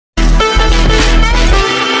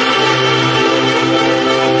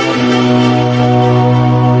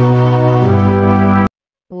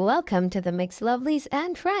welcome to the Mix Lovelies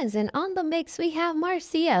and Friends. And on the mix, we have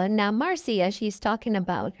Marcia. Now, Marcia, she's talking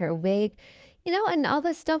about her wig, and all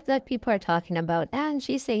the stuff that people are talking about. And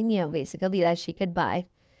she's saying, basically that she could buy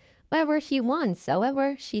whatever she wants.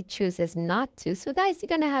 However, she chooses not to. So, guys, you're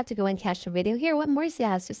going to have to go and catch the video, hear what Marcia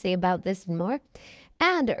has to say about this and more.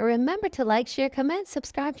 And remember to like, share, comment,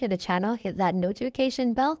 subscribe to the channel, hit that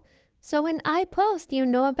notification bell so when I post, you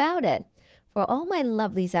know about it. For all my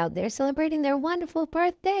lovelies out there celebrating their wonderful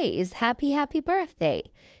birthdays, happy birthday.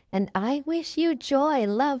 And I wish you joy,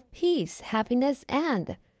 love, peace, happiness,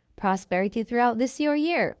 and prosperity throughout this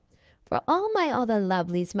year. For all my other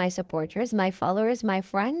lovelies, my supporters, my followers, my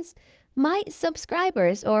friends, my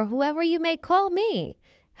subscribers, or whoever you may call me,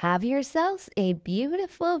 have yourselves a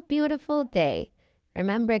beautiful day.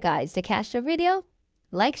 Remember, guys, to catch the video,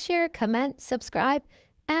 like, share, comment, subscribe,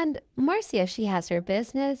 and Marcia, she has her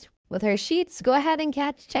business with her sheets. Go ahead and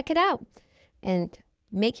check it out and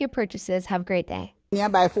make your purchases. Have a great day. Yeah,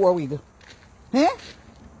 buy 4 weeks. Huh?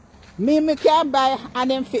 Me can't buy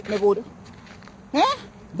and them fit me good. Huh?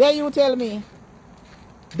 Then you tell me.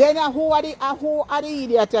 Then who are the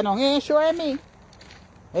idiot, you know? Ain't sure me.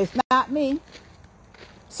 It's not me.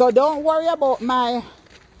 So don't worry about my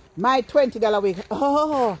 $20 wig.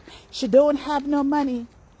 Oh, she don't have no money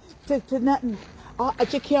to nothing. Oh,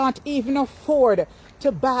 she can't even afford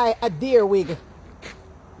to buy a deer wig.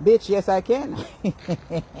 Bitch, yes I can.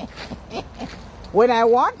 When I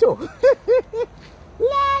want to. Lord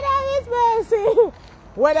have his mercy.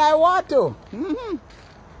 When I want to.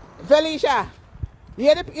 Felicia, you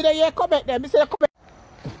hear comment there. Me say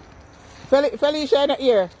comment. Felicia in the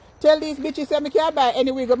ear. Tell these bitches say me can't buy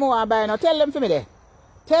any wig more I buy now. Tell them for me there.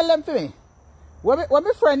 Tell them for me. When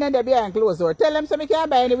my friend in there behind closed door, tell them say me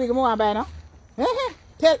can't buy any wig more I buy now.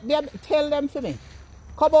 Tell them for me.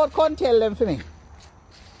 Come out, come tell them for me.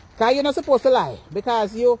 Because you're not supposed to lie.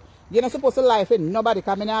 Because you're not supposed to lie for nobody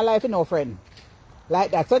coming in our life with no friend.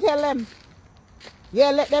 Like that. So tell them.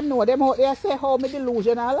 Yeah, let them know. Them out there say how me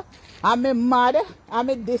delusional. I'm me mad. I'm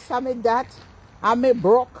me this, I'm me that. I'm me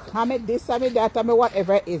broke. I'm me this, I'm me that. I'm me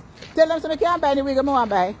whatever it is. Tell them so me can't buy any wig I want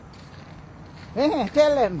to buy.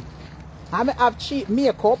 Tell them. I me have cheap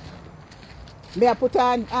makeup. Me I put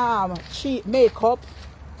on cheap makeup.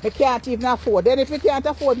 I can't even afford. Then if you can't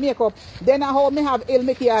afford makeup, then I how me have ill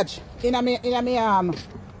maquillage in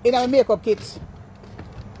a makeup kit.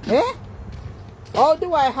 Eh? How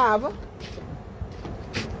do I have?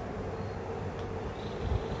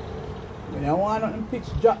 I don't want nothing pitch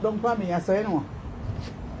drop down for me, I say, you know.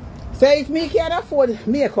 So if me can't afford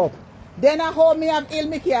makeup, then I how me have ill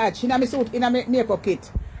maquillage in a suit in a makeup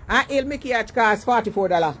kit. And ill maquillage costs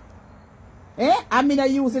 $44. Eh? I mean I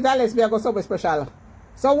use it unless me I go somewhere special.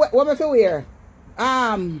 So what me feel wear?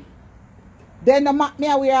 Then me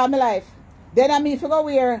I wear all my life. Then I mean if I go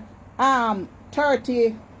wear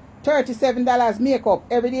 $37 makeup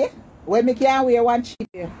every day. When me can't wear one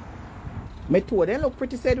cheap. Me toe they look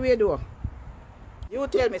pretty said way though. You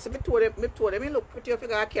tell me, so me toe them look pretty if you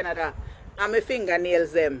go to Canada. And my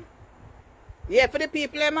fingernails them. Yeah, for the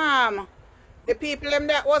people them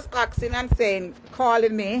that was asking and saying,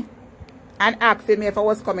 calling me and asking me if I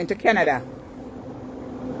was coming to Canada.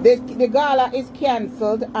 The gala is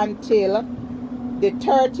cancelled until the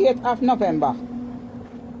 30th of November.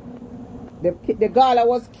 The gala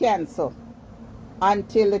was cancelled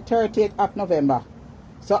until the 30th of November.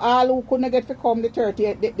 So all who couldn't get to come the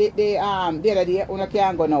 30th, the other day, you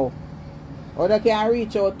can't go now. Or they can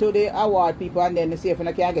reach out to the award people and then they see if you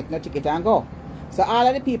can't get no ticket and go. So all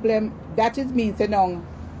of the people, that is means that now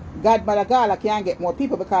Godmother Gala can't get more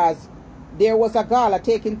people because there was a gala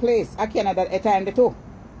taking place at Canada at a time the two.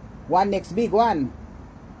 One next big one.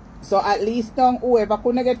 So at least now whoever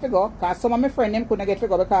couldn't get to go, because some of my friends them couldn't get to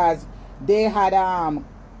go because they had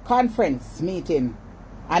conference meeting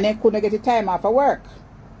and they couldn't get the time off of work.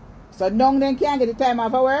 So now they can't get the time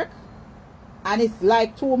off of work and it's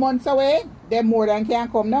like 2 months away, they more than can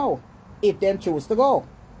come now if them choose to go.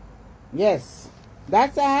 Yes,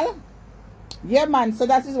 that's all. Yeah man, so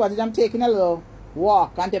that is what I'm taking a little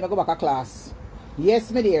walk and then I go back to class. Yes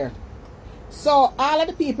my dear. So all of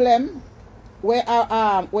the people where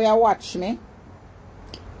watch me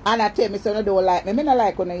and I tell me so they don't like me. I don't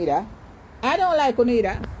like you either. I don't like you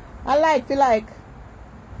either. I like to like.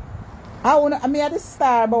 I'm the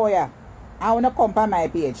star boy. I wanna come on my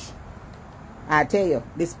page. I tell you,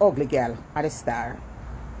 this ugly girl are the star.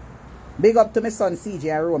 Big up to my son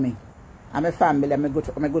CJ and Romy. And my family, I'm good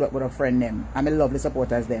up with a friend them. And my lovely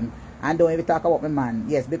supporters them. And don't even talk about my man.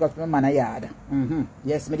 Yes, big up to my man a yard.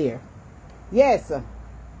 Yes, my dear. Yes.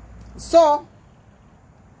 So,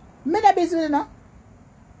 me not busy, you know.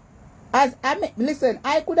 As I mean, listen,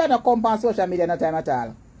 I could have not come on social media no time at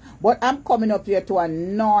all. But I'm coming up here to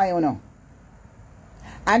annoy you know.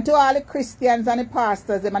 And to all the Christians and the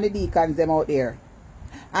pastors them and the deacons them out there.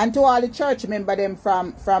 And to all the church members them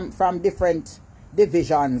from different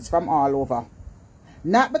divisions from all over.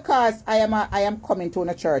 Not because I am coming to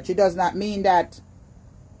a church. It does not mean that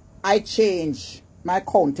I change my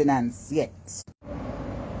countenance yet.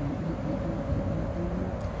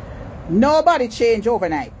 Nobody change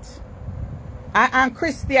overnight. And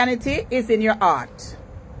Christianity is in your heart.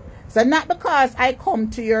 So not because I come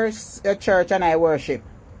to your church and I worship.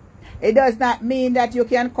 It does not mean that you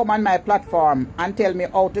can come on my platform and tell me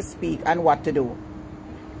how to speak and what to do.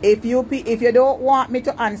 If you don't want me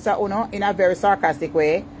to answer in a very sarcastic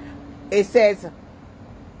way, it says,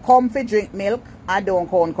 come for drink milk and don't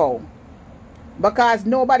corn cow. Because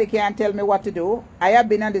nobody can tell me what to do. I have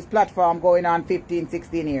been on this platform going on 15,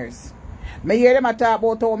 16 years. Me hear them talk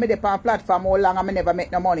about how me dey on platform how long and me never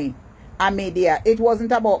make no money. And media, it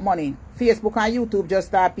wasn't about money. Facebook and YouTube just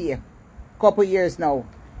start pay. Couple years now.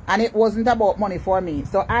 And it wasn't about money for me.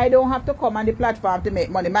 So I don't have to come on the platform to make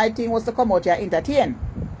money. My thing was to come out here and entertain.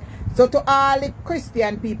 So to all the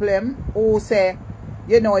Christian people who say,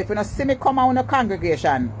 you know, if you don't see me come out in a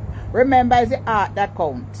congregation, remember it's the heart that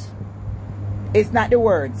counts. It's not the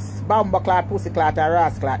words. Bumbleclot, pussyclot, and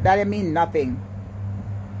rasclot. That mean nothing.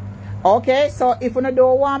 Okay, so if you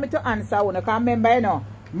don't want me to answer, you can remember, you know,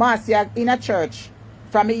 Marcia in a church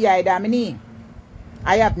from the yard and knee.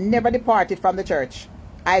 I have never departed from the church.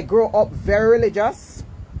 I grew up very religious.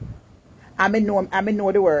 I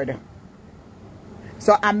know the word.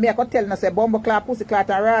 So I make a tell you, say bumbleclot, pussyclot,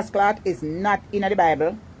 and rasclot is not in the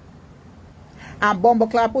Bible. And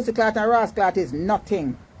bumbleclot, pussyclot, and rasclot is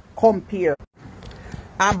nothing. Compare.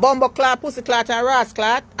 And bumbleclot, pussyclot, and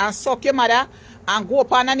rasclot, and suck your mother, and go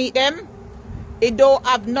up and eat them. It don't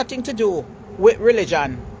have nothing to do with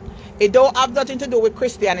religion. It don't have nothing to do with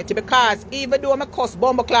Christianity, because even though I cuss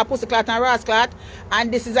bumbleclot, pussyclot, and rasclot,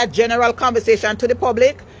 and this is a general conversation to the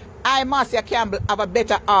public, I, Marcia Campbell, have a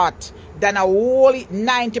better heart than a whole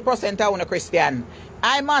 90% of a Christian.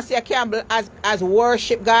 I, Marcia Campbell, as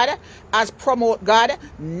worship God, as promote God,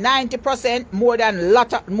 90% more than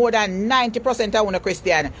 90% of a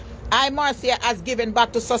Christian. I, Marcia, has given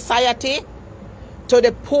back to society, to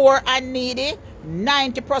the poor and needy,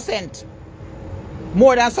 90%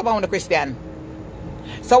 more than some of a Christian.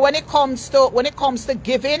 So when it comes to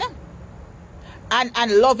giving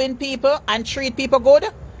and loving people and treat people good,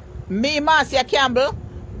 me, Marcia Campbell,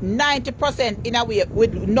 90% in a way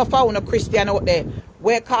with enough of a Christian out there.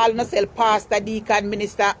 We're calling ourselves pastor, deacon,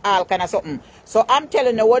 minister, all kind of something. So I'm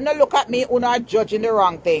telling you, when you look at me, you're not judging the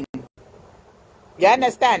wrong thing. You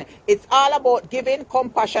understand? It's all about giving,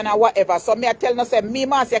 compassion, and whatever. So me I tell you, say, me,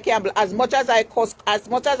 Marcia Campbell, as much as I cuss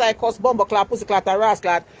bumbleclot, pussyclot, and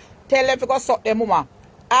rasclot, tell them to go suck them mama.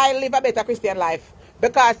 I live a better Christian life.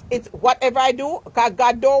 Because it's whatever I do, because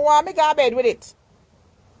God don't want me to go to bed with it.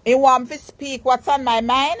 He want me to speak what's on my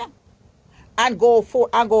mind and go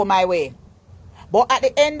my way. But at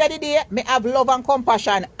the end of the day, me have love and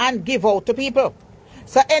compassion and give out to people.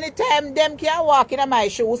 So anytime them can walk in my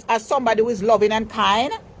shoes as somebody who is loving and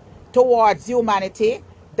kind towards humanity,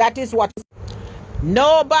 that is what.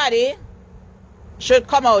 Nobody should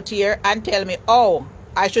come out here and tell me, oh,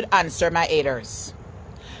 I should answer my haters.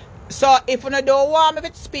 So if you don't want me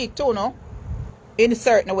to speak to you in a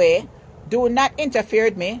certain way, do not interfere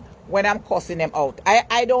with me when I'm cussing them out.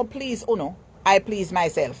 I don't please you, I please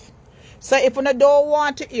myself. So if you don't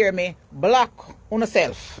want to hear me, block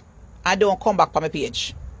yourself and don't come back on my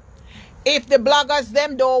page. If the bloggers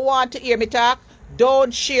them don't want to hear me talk,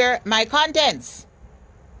 don't share my contents.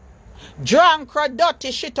 Drunk or dirty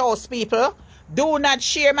shithouse people, do not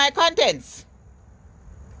share my contents.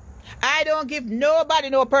 I don't give nobody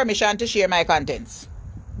no permission to share my contents.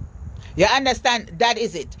 You understand? That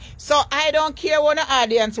is it. So I don't care when the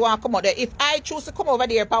audience want to come out there. If I choose to come over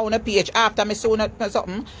there on a page after me soon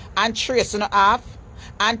something and trace on off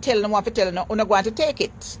and tell them what to tell them, I'm not going to take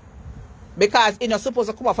it. Because you're not supposed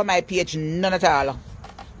to come off of my page, none at all.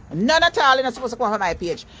 None at all, you're not supposed to come off of my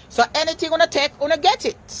page. So anything you're going to take, you're going to get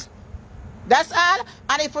it. That's all.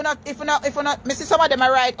 And if you're not, me see some of them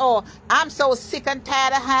are right, oh, I'm so sick and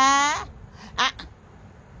tired of her.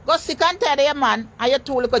 Go sick and tired of your man, and you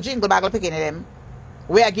two little jingle bagel picking them.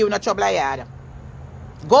 We are giving a trouble a yard.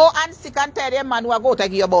 Go and sick and tired of your man who are going to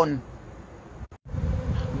give you a bun.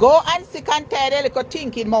 Go and sick and tired of little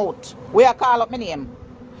thinking mouth. We are call up my name.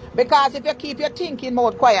 Because if you keep your thinking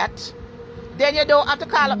mouth quiet, then you don't have to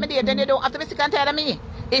call up my name, then you don't have to be sick and tired of me.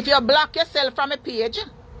 If you block yourself from a page,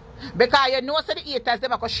 because you know so the haters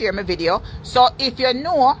them are going to share my video. So if you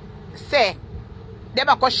know say, they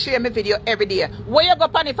might go share my video every day. Where you go,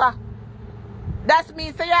 Panifa? That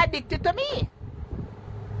means you're addicted to me.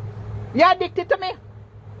 You're addicted to me.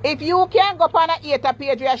 If you can't go on a 8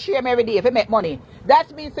 page and share me every day if you make money,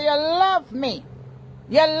 that means you love me.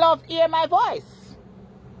 You love hear my voice.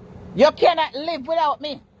 You cannot live without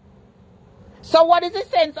me. So what is the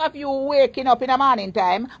sense of you waking up in the morning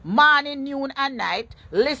time, morning, noon, and night,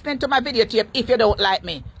 listening to my video tape if you don't like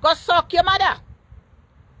me? Go suck your mother.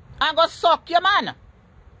 And go suck your man.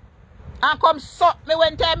 And come suck me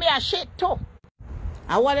when time me a shit too.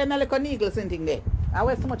 I want them like a needles and thing there. I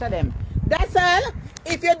wear so much of them. That's all.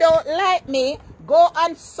 If you don't like me, go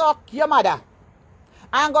and suck your mother.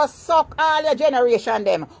 And go suck all your generation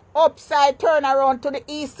them. Upside, turn around to the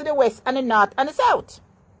east, to the west, and the north, and the south.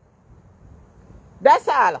 That's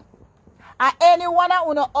all. And anyone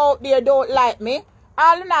who out there don't like me,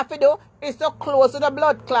 all you have to do is to close the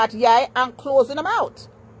blood clot eye and close them out.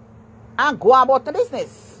 And go about the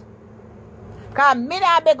business. Because me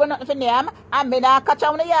not beg nothing for them and me not catch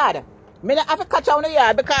on the yard. Me not have to catch on the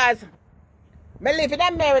yard because me live in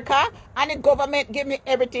America and the government give me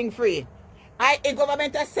everything free. The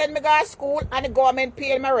government has send me to school and the government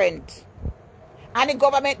pay my rent. And the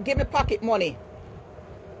government give me pocket money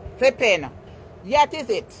for pen. That is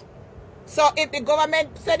it. So if the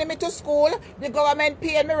government sending me to school, the government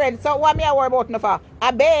paying me rent. So what me I worry about no for?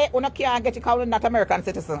 I bet you can't get you called not American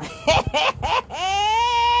citizen.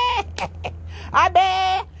 I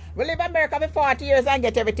bet we live in America for 40 years and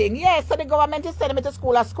get everything. Yes, so the government is sending me to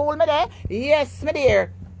school. A school me there? Yes, me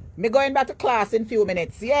there. Me going back to class in few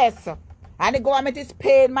minutes. Yes. And the government is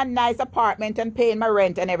paying my nice apartment and paying my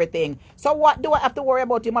rent and everything. So what do I have to worry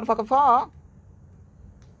about you motherfucker for?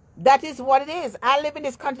 That is what it is. I live in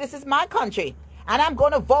this country. This is my country. And I'm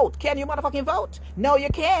going to vote. Can you motherfucking vote? No, you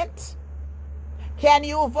can't. Can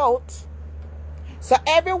you vote? So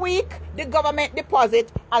every week, the government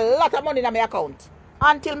deposit a lot of money in my account.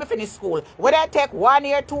 Until me finish school. Whether I take 1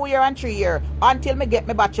 year, 2 year, and 3 year. Until me get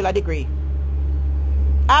my bachelor degree.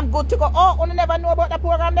 I'm good to go. Oh, you never know about the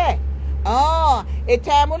program there? Oh, a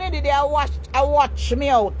time when you did I watch me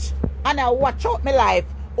out. And I watch out my life.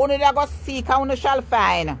 Only they go seek and you shall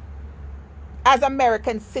find. As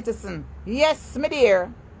American citizen. Yes, my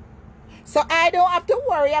dear. So I don't have to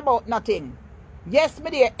worry about nothing. Yes,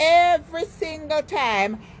 my dear. Every single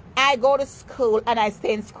time I go to school and I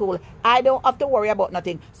stay in school, I don't have to worry about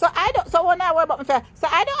nothing. So when I worry about my fair, so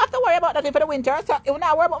I don't have to worry about nothing for the winter. So when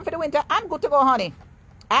I worry about for the winter, I'm good to go, honey.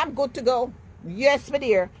 I'm good to go. Yes, my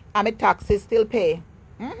dear. And my taxes still pay.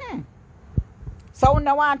 So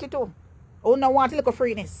I want it to. Oh, no want to look at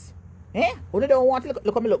freeness. Eh? Oh, don't want to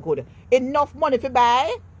look at me look good. Enough money to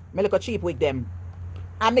buy, me look at cheap with them.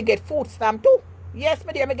 And me get food stamp too. Yes,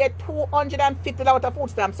 my dear, me get $250 of food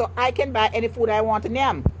stamp so I can buy any food I want in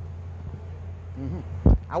them.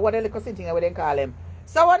 I want a little thing I wouldn't call them.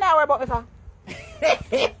 So what now about me for?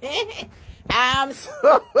 I'm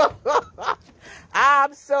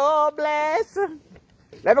so blessed.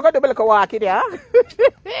 Let me go do a little walk in here.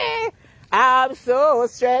 I'm so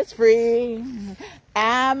stress-free.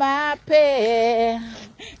 I'm happy.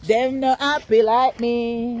 Them not happy like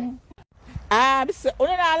me. I'm so...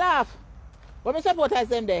 Why not laugh? What me support as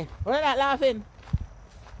them there? Why not laughing?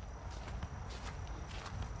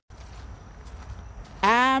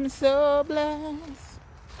 I'm so blessed.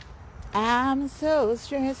 I'm so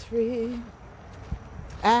stress-free.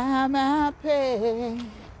 I'm happy.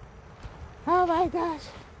 Oh my gosh.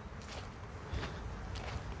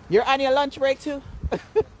 You're on your lunch break too?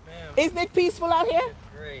 Isn't it peaceful out here?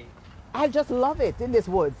 Great. I just love it in these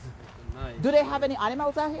woods. Nice. Do they have any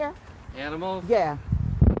animals out here? Animals? Yeah.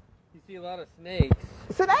 You see a lot of snakes.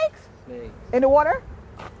 Snakes? Snakes. In the water?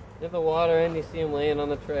 In the water, and you see them laying on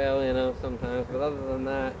the trail, you know, sometimes. But other than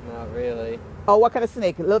that, not really. Oh, what kind of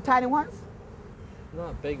snake? Little tiny ones?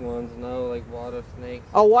 Not big ones, no, like water snakes.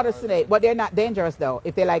 Oh, water snake. But they're not dangerous though,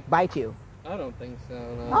 if they like bite you. I don't think so,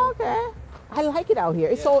 no. Okay. I like it out here.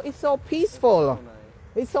 It's Yeah. it's so peaceful. It's so nice.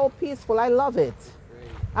 It's so peaceful. I love it. Great.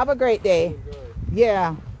 Have a great day. Good.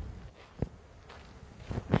 Yeah.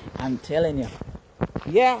 I'm telling you.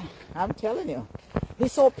 Yeah, I'm telling you.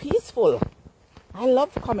 It's so peaceful. I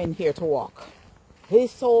love coming here to walk.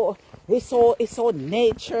 It's so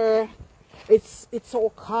nature. It's so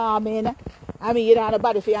calming. I mean, you don't have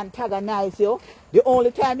nobody for antagonize you. The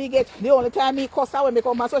only time he cuss out when me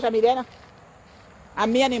come on social media,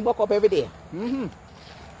 and me and him buck up every day.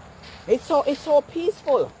 It's so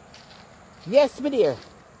peaceful. Yes, my dear.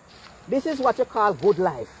 This is what you call good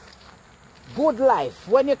life. Good life.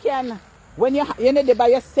 When you're not there by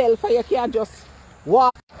yourself and you can't just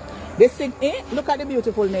walk. This thing, look at the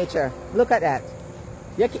beautiful nature. Look at that.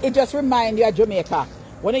 It just reminds you of Jamaica.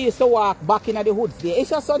 When you used to walk back in the hoods there, it's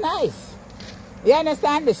just so nice. You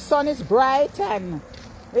understand? The sun is bright and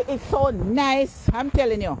it's so nice. I'm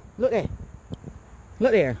telling you. Look there.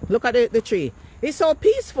 Look there. Look at the tree. It's so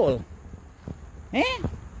peaceful. Eh?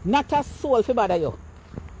 Not a soul to bother you.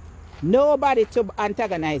 Nobody to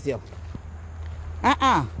antagonize you.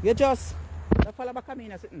 You just follow back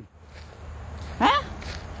me or something. Huh?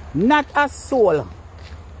 Not a soul.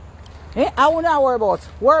 Eh? I won't worry about.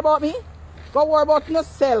 Worry about me? Go worry about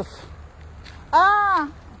yourself.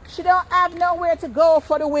 She don't have nowhere to go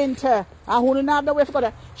for the winter. I wouldn't have nowhere to go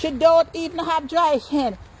there. She don't even have dry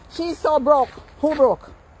hand. She's so broke. Who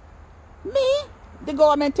broke? Me? The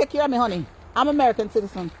government take care of me, honey. I'm an American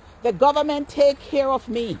citizen. The government take care of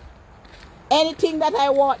me. Anything that I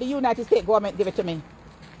want, the United States government give it to me.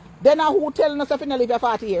 Then who telling us if you live here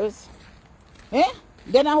 40 years? Eh?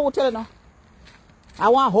 Then who telling us? I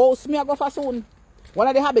want house me, I go for soon. One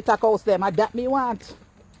of the habitat house them, that me want.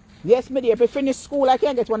 Yes, me dear, if I finish school, I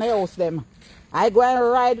can get one of the house them. I go and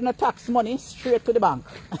ride in the tax money straight to the bank.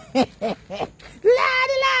 Lady.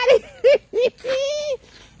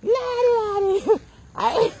 Lady.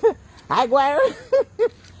 I go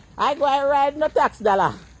and ride in the tax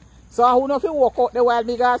dollar. So I don't know if you walk out the while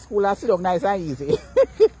me go to school and sit down nice and easy.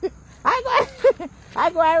 I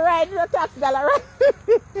go and ride in the tax dollar.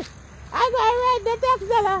 I go and ride the tax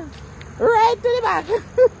dollar. Right to the back.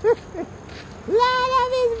 Lord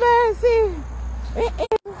of His mercy.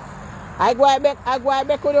 I go back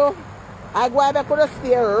to the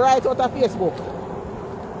stay right out of Facebook.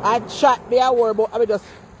 I chat me a word about I just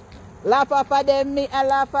laugh off of them, me and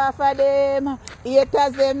laugh off of them.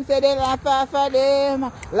 Haters them say they laugh off of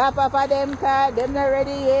them. Laugh off of them cause them not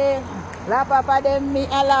ready yet. Laugh off of them, me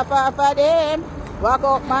and laugh off of them. Walk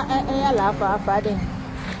out my and laugh off of them.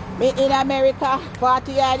 Me in America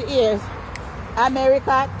 40 odd years.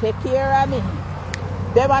 America take care of me.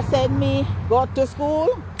 They will send me go to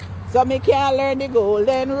school so me can learn the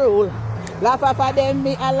golden rule. Laugh off of them,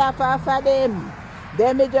 me and laugh off of them.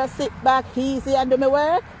 Then me just sit back easy and do my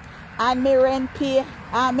work and me rent pay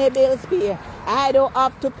and my bills pay. I don't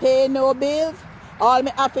have to pay no bills. All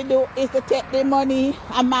me have to do is to take the money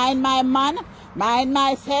and mind my man, mind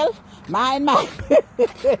myself, mind my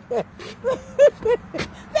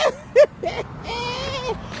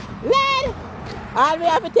Lord, all we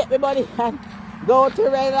have to take my money and go to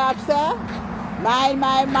Red Lobster, mind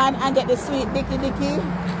my man and get the sweet dicky.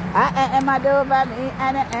 Mad over me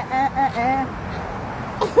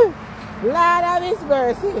Lord of His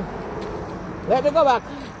mercy. Let me go back.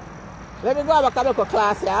 Let me go back and look at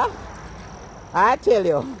class, yeah? I tell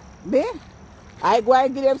you, me, I go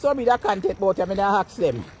and give them some of the content about them and I ask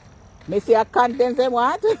them. Me say a content them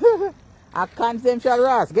what? A content them shall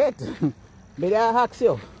ras get. Me I ask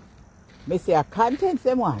you. Me say a content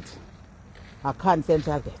them what? A content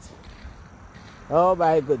shall get. Oh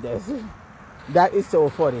my goodness. That is so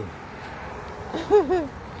funny.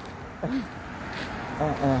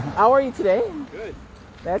 How are you today? Good.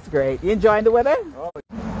 That's great. You enjoying the weather? Oh.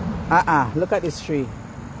 Look at this tree.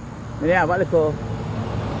 Yeah, what little.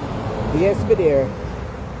 Yes, be there.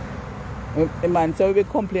 The man so we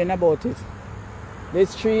complain about it.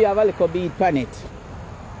 This tree have a little bead on it.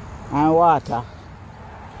 And water.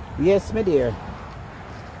 Yes, my dear.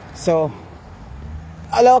 So,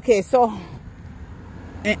 okay, so.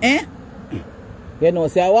 You know,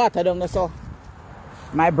 see water down there, so.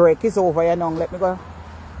 My break is over, you know. Let me go.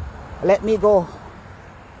 Let me go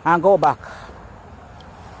and go back.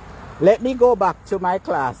 Let me go back to my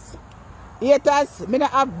class. Haters, me not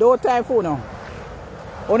have no time for now.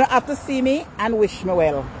 You don't have to see me and wish me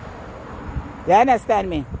well. You understand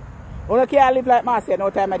me? You don't care live like Marcia no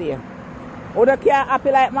time of day. You don't care happy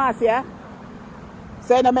like Marcia.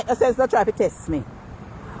 So it don't make no sense to try to test me.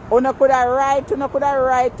 You don't could have right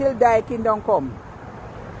till die kingdom come.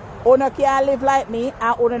 You don't care live like me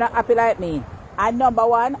and you don't happy like me. And number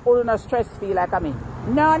one, you don't stress feel like me.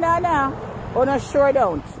 No. You don't sure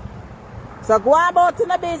don't. So go about in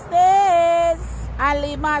the business and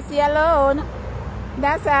leave Marcia alone.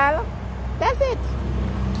 That's all. That's it.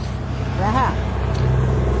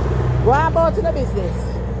 Go about in the business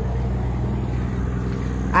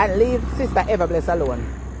and leave Sister Everbless alone.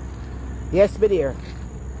 Yes, be there.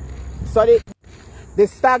 So the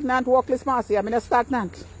stagnant workless Marcia, I'm not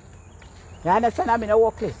stagnant. You understand? I'm not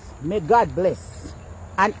workless. May God bless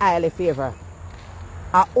and highly favor.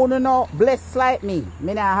 And who no bless like me,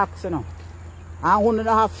 me not ask you know. And who don't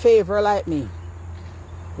have favor like me.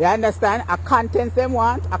 You understand? A content them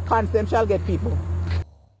want, a content shall get people.